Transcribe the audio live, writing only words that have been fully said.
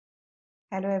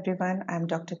Hello everyone, I'm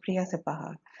Dr. Priya.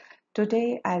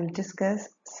 Today I'll discuss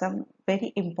some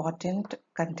very important,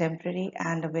 contemporary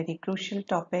and a very crucial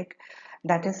topic,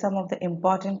 that is some of the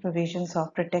important provisions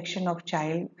of protection of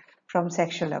child from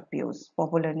sexual abuse,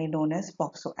 popularly known as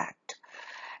POCSO Act.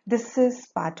 This is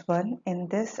part 1. In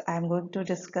this I'm going to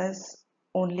discuss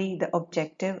only the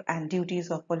objective and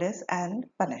duties of police and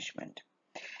punishment.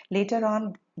 Later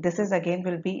on, this is again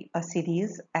will be a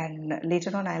series, and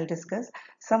later on I'll discuss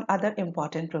some other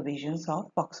important provisions of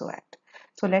POCSO Act.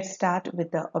 So let's start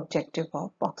with the objective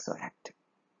of POCSO Act.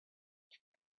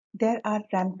 There are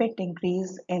rampant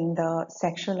increase in the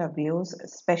sexual abuse,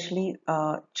 especially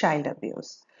child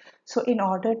abuse. So in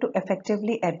order to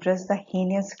effectively address the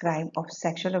heinous crime of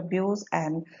sexual abuse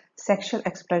and sexual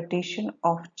exploitation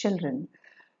of children,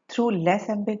 through less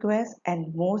ambiguous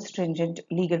and more stringent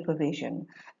legal provision,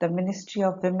 the Ministry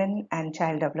of Women and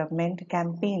Child Development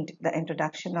campaigned the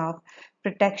introduction of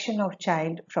Protection of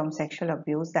Child from Sexual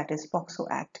Abuse, that is POCSO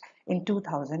Act, in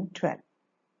 2012.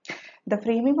 The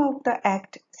framing of the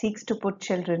Act seeks to put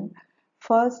children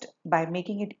first by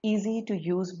making it easy to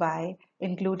use by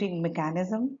including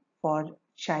mechanism for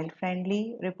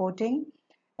child-friendly reporting,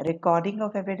 recording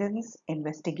of evidence,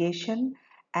 investigation,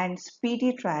 and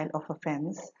speedy trial of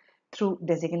offence through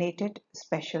designated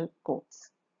special courts.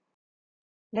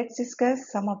 Let's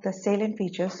discuss some of the salient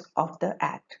features of the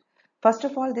Act. First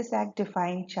of all, this Act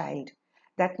defines child.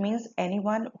 That means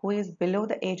anyone who is below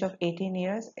the age of 18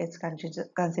 years is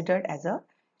considered as a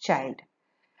child,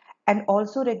 and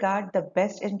also regard the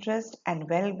best interest and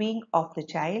well-being of the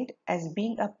child as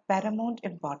being of paramount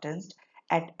importance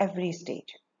at every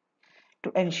stage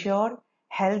to ensure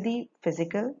healthy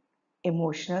physical,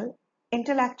 emotional,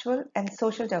 intellectual, and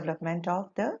social development of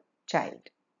the child.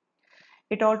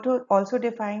 It also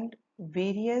defined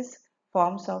various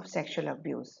forms of sexual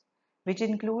abuse, which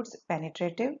includes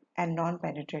penetrative and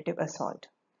non-penetrative assault.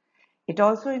 It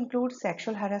also includes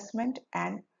sexual harassment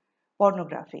and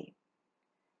pornography,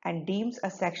 and deems a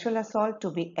sexual assault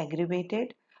to be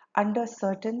aggravated under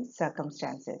certain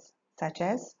circumstances, such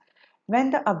as when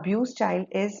the abused child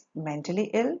is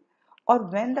mentally ill or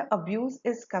when the abuse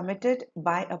is committed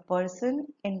by a person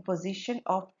in position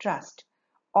of trust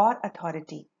or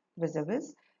authority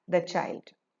vis-a-vis the child,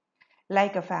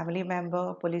 like a family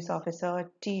member, police officer,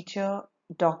 teacher,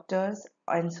 doctors,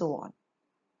 and so on.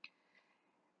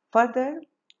 Further,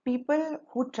 people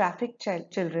who traffic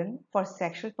children for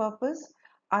sexual purpose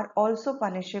are also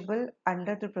punishable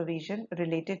under the provision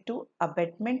related to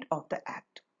abetment of the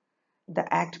Act. The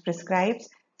Act prescribes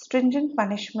stringent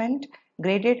punishment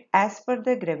graded as per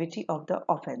the gravity of the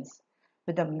offence,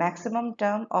 with a maximum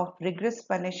term of rigorous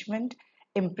punishment,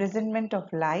 imprisonment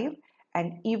of life,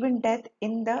 and even death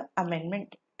in the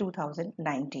Amendment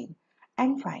 2019,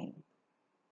 and fine.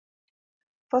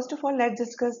 First of all, let's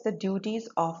discuss the duties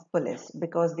of police,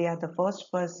 because they are the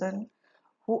first person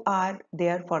who are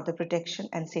there for the protection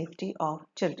and safety of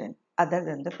children other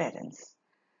than the parents.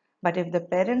 But if the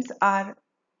parents are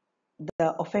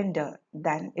the offender,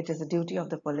 then it is a duty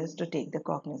of the police to take the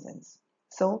cognizance.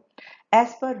 So,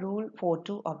 as per Rule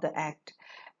 42 of the Act,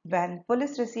 when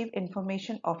police receive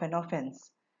information of an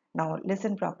offence, now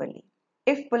listen properly.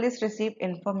 If police receive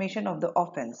information of the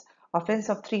offence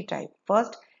of three types.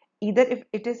 First, either if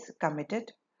it is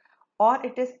committed, or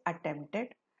it is attempted,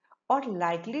 or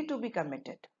likely to be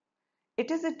committed, it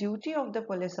is a duty of the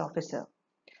police officer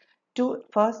to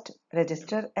first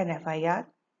register an FIR,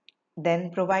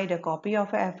 then provide a copy of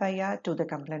a FIR to the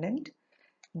complainant.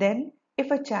 Then,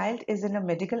 if a child is in a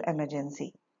medical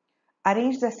emergency,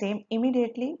 arrange the same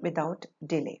immediately without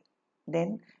delay.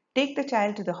 Then, take the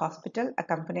child to the hospital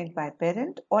accompanied by a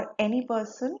parent or any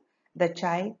person the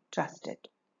child trusted.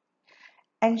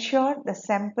 Ensure the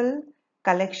sample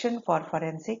collection for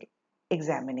forensic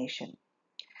examination.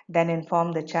 Then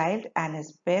inform the child and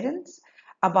his parents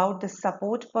about the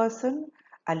support person,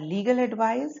 a legal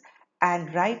advice,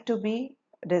 and right to be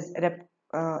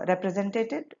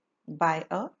represented by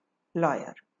a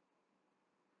lawyer.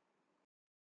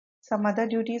 Some other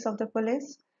duties of the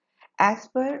police. As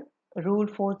per Rule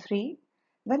 43,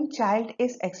 when child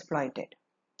is exploited,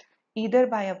 either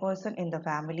by a person in the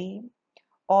family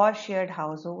or shared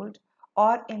household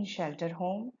or in shelter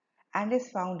home, and is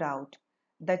found out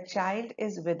the child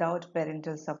is without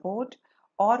parental support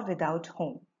or without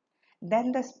home,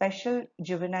 then the Special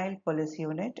Juvenile Police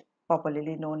Unit,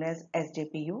 popularly known as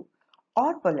SJPU,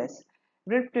 or police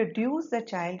will produce the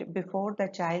child before the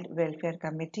Child Welfare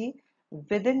Committee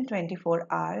within 24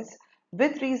 hours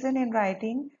with reason in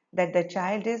writing that the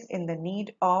child is in the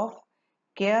need of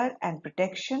care and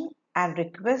protection, and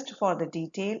request for the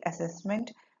detailed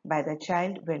assessment by the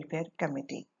Child Welfare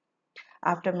Committee.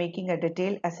 after making a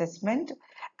detailed assessment,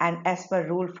 and as per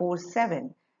Rule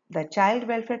 4.7, the Child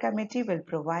Welfare Committee will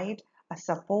provide a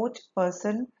support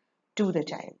person to the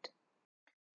child.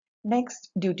 Next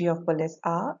duty of police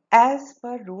are, as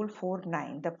per Rule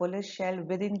 4.9, the police shall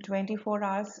within 24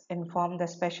 hours inform the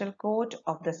special court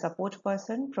of the support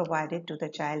person provided to the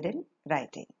child in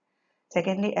writing.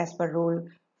 Secondly, as per Rule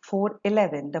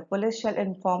 4.11, the police shall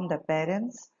inform the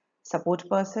parents, support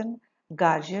person,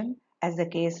 guardian, as the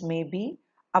case may be,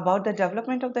 about the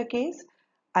development of the case,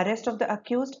 arrest of the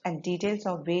accused, and details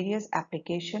of various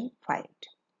applications filed.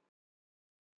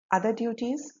 Other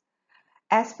duties,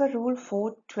 as per Rule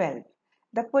 4.12,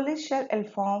 the police shall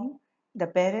inform the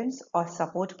parents or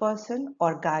support person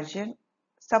or guardian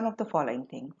some of the following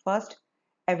things. First,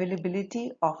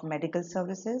 availability of medical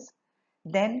services,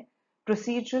 then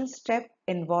procedural step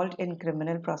involved in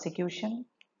criminal prosecution,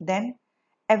 then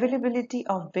availability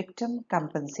of victim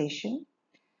compensation,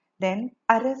 then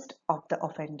arrest of the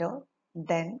offender,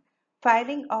 then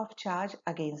filing of charge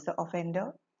against the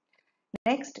offender,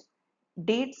 next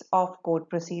dates of court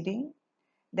proceeding,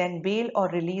 then bail or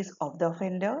release of the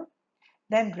offender,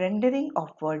 then rendering of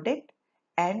verdict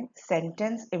and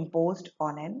sentence imposed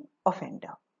on an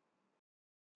offender.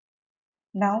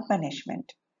 Now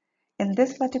punishment. In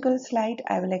this particular slide,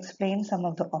 I will explain some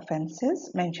of the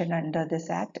offences mentioned under this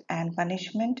Act and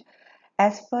punishment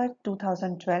as per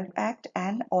 2012 Act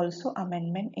and also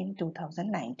amendment in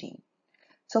 2019.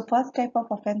 So first type of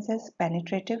offence is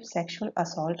penetrative sexual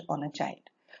assault on a child.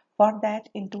 For that,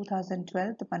 in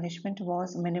 2012, the punishment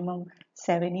was minimum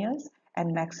 7 years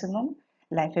and maximum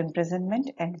life imprisonment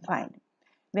and fine.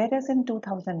 Whereas in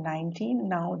 2019,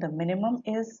 now the minimum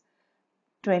is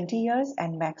 20 years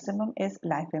and maximum is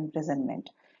life imprisonment.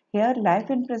 Here,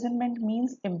 life imprisonment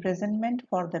means imprisonment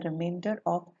for the remainder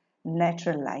of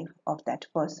natural life of that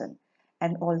person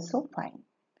and also fine.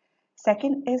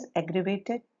 Second is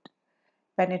aggravated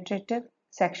penetrative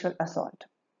sexual assault.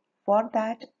 For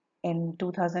that, in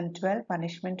 2012,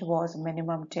 punishment was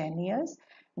minimum 10 years,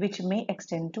 which may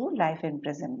extend to life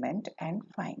imprisonment and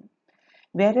fine.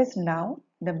 Whereas now,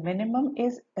 the minimum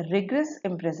is rigorous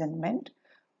imprisonment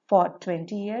for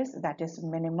 20 years, that is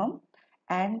minimum,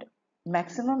 and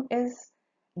maximum is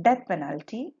death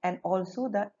penalty and also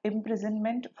the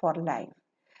imprisonment for life.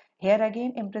 Here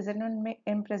again,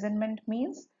 imprisonment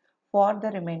means for the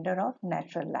remainder of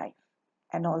natural life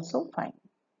and also fine.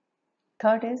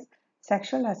 Third is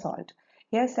sexual assault.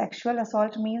 Here, sexual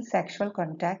assault means sexual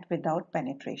contact without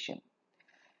penetration,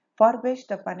 for which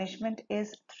the punishment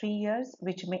is 3 years,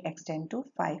 which may extend to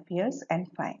 5 years and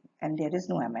fine, and there is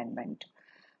no amendment.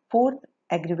 Fourth,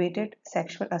 aggravated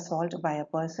sexual assault by a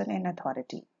person in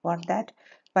authority. For that,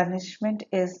 punishment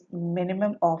is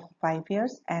minimum of 5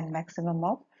 years and maximum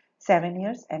of 7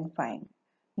 years and fine.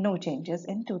 No changes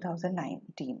in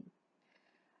 2019.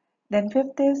 Then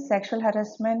fifth is sexual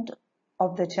harassment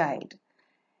of the child.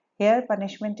 Here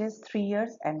punishment is 3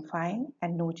 years and fine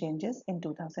and no changes in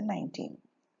 2019.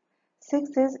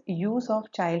 Sixth is use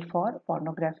of child for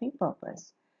pornography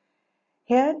purpose.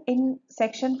 Here in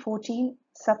section 14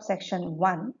 subsection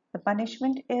 1, the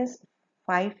punishment is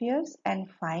 5 years and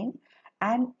fine,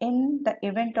 and in the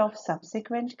event of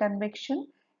subsequent conviction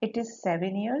it is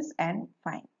 7 years and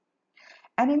fine.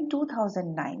 And in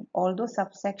 2009, although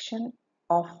subsection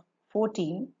of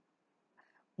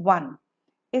 14(1)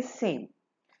 is same,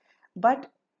 but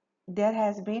there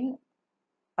has been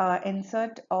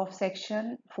insert of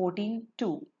section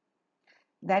 14(2).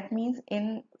 That means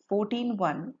in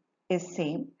 14(1) is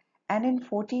same, and in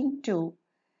 14(2)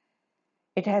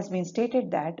 it has been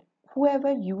stated that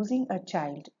whoever using a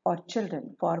child or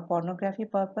children for pornography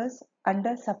purpose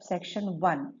under subsection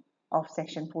 1 of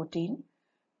section 14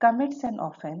 commits an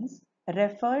offence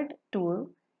referred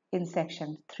to in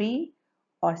section 3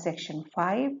 or section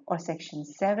 5 or section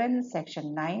 7,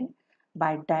 section 9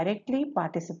 by directly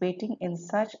participating in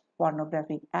such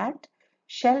pornographic act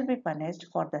shall be punished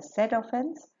for the said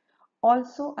offence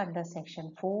also under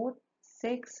section 4,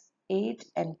 6, 8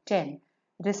 and 10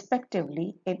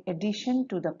 respectively, in addition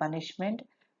to the punishment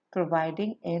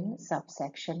providing in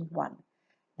subsection 1.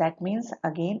 That means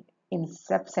again in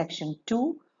subsection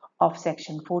 2 of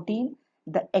section 14,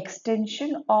 the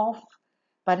extension of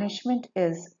punishment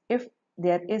is if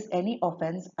there is any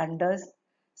offence under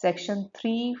section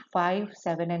 3, 5,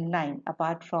 7 and 9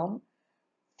 apart from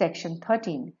section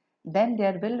 13, then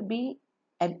there will be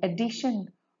an addition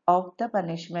of the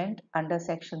punishment under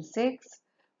section 6,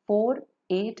 4,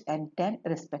 8 and 10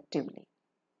 respectively.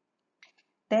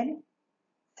 Then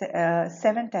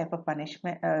seventh type of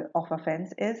punishment of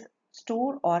offence is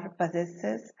store or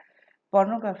possesses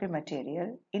pornography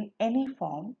material in any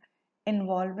form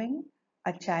involving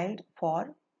a child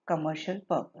for commercial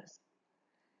purpose.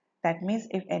 That means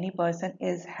if any person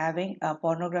is having a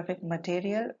pornographic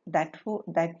material that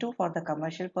too for the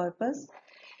commercial purpose,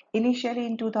 initially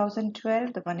in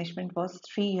 2012 the punishment was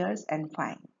 3 years and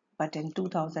fine. But in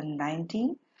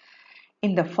 2019,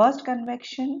 in the first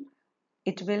conviction,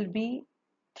 it will be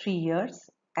 3 years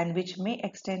and which may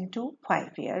extend to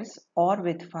 5 years or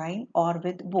with fine or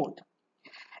with both.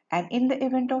 And in the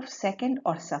event of second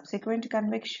or subsequent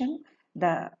conviction,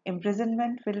 the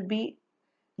imprisonment will be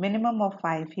minimum of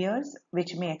 5 years,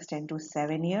 which may extend to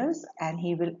 7 years, and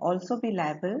he will also be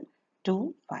liable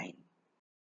to fine.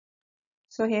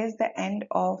 So here's the end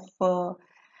of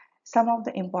some of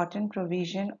the important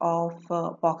provision of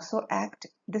POCSO Act.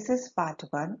 This is part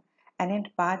 1, and in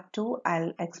part 2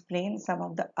 I'll explain some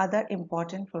of the other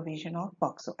important provision of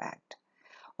POCSO Act.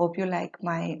 Hope you like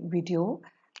my video,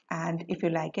 and if you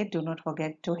like it, do not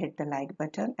forget to hit the like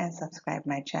button and subscribe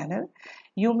my channel.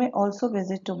 You may also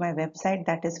visit to my website,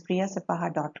 that is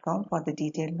priyasepaha.com, for the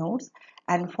detailed notes,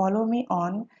 and follow me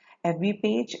on FB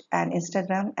page and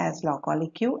Instagram as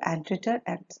LawColiQ and Twitter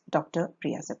at Dr.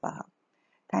 Priya Sepaha.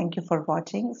 Thank you for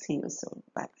watching. See you soon.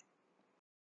 Bye.